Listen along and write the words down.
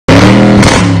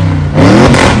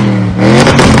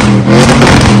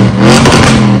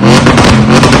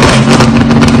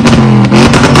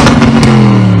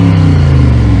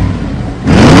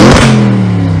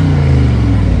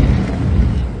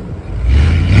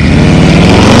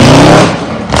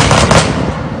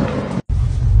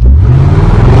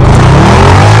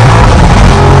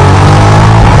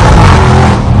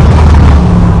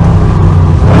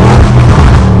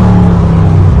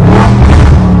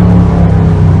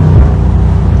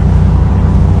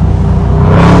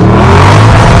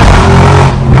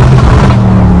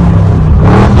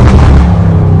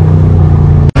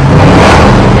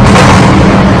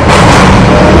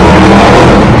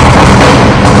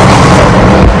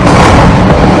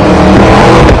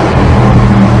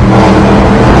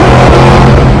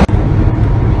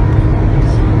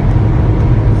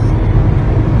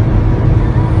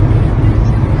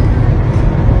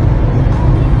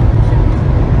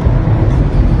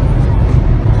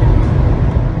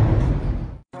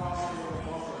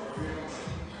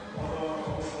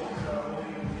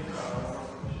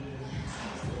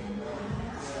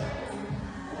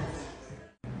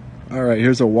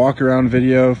Here's a walk around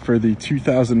video for the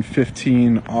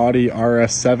 2015 Audi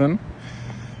RS7.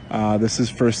 This is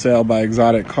for sale by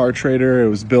Exotic Car Trader. It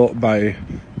was built by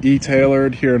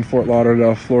E-Tailored here in Fort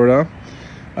Lauderdale, Florida.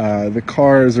 The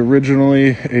car is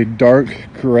originally a dark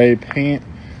gray paint.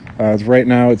 Right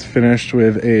now it's finished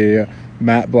with a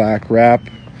matte black wrap,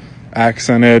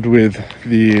 accented with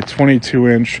the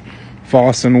 22-inch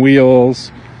Fossen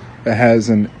wheels. It has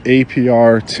an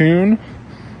APR tune,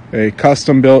 a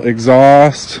custom-built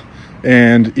exhaust,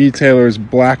 and E-Tailor's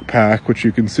black pack, which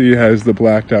you can see has the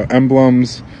blacked out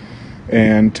emblems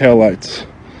and taillights.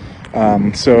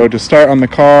 So to start on the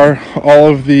car, all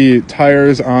of the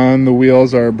tires on the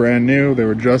wheels are brand new. They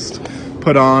were just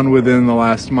put on within the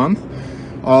last month.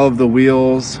 All of the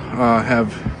wheels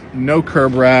have no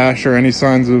curb rash or any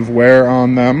signs of wear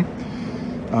on them.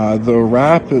 The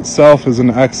wrap itself is in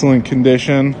excellent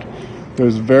condition.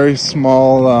 There's very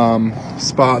small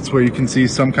spots where you can see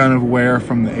some kind of wear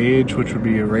from the age, which would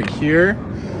be right here.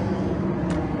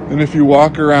 And if you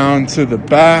walk around to the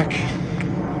back,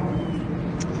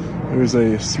 there's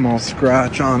a small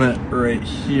scratch on it right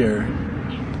here.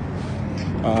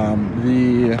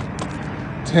 The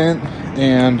tint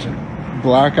and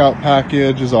blackout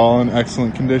package is all in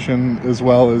excellent condition, as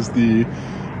well as the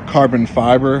carbon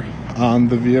fiber on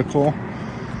the vehicle.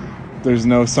 There's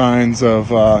no signs of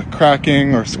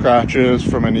cracking or scratches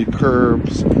from any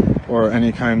curbs or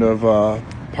any kind of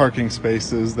parking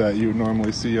spaces that you would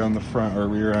normally see on the front or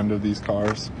rear end of these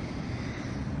cars.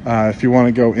 If you want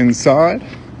to go inside,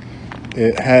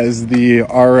 it has the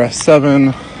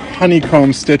RS7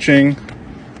 honeycomb stitching,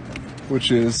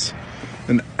 which is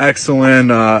an excellent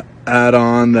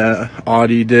add-on that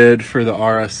Audi did for the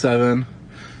RS7.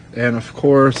 And of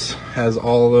course has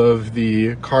all of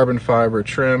the carbon fiber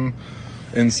trim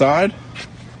inside.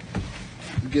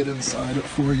 Get inside it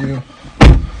for you,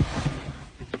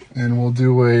 and we'll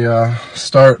do a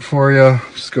start for you.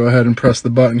 Just go ahead and press the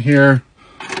button here.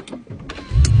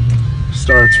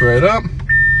 Starts right up.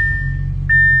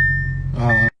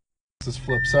 This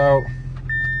flips out,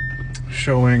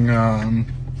 showing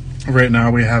right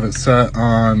now we have it set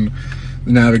on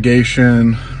the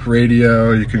navigation,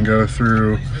 radio. You can go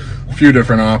through a few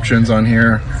different options on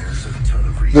here.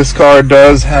 This car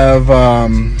does have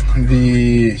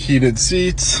the heated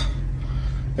seats.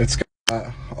 It's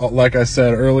got, like I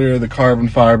said earlier, the carbon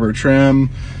fiber trim.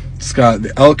 It's got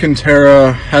the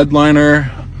Alcantara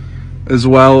headliner, as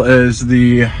well as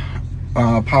the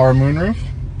power moonroof.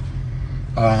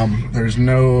 There's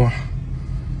no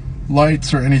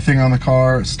lights or anything on the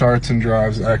car. It starts and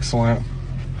drives excellent.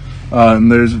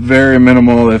 And there's very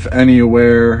minimal, if any,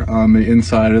 wear on the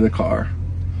inside of the car.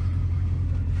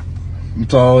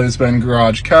 It's always been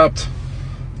garage kept,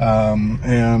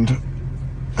 and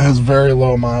has very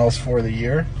low miles for the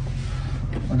year.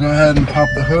 I'll go ahead and pop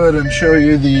the hood and show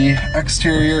you the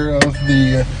exterior of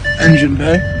the engine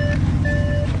bay.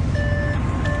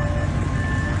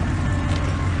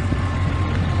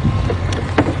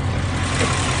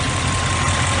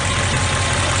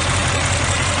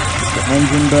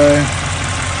 Engine bay.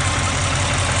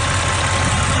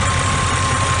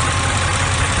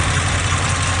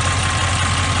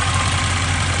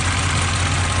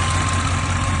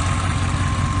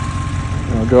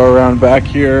 I'll go around back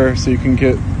here so you can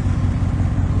get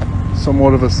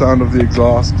somewhat of a sound of the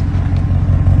exhaust.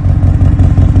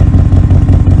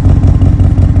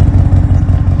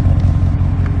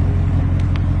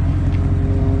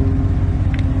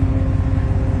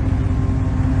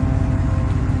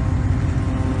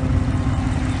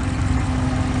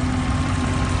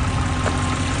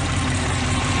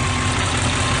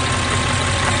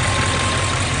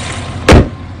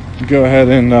 Go ahead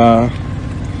and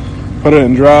put it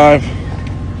in drive.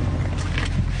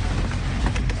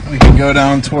 We can go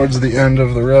down towards the end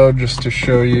of the road just to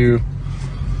show you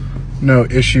no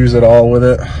issues at all with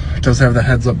it. It does have the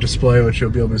heads-up display, which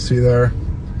you'll be able to see there.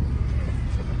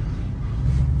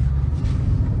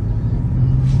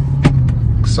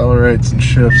 Accelerates and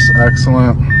shifts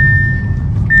excellent.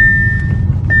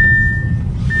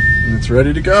 And it's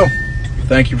ready to go.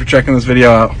 Thank you for checking this video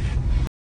out.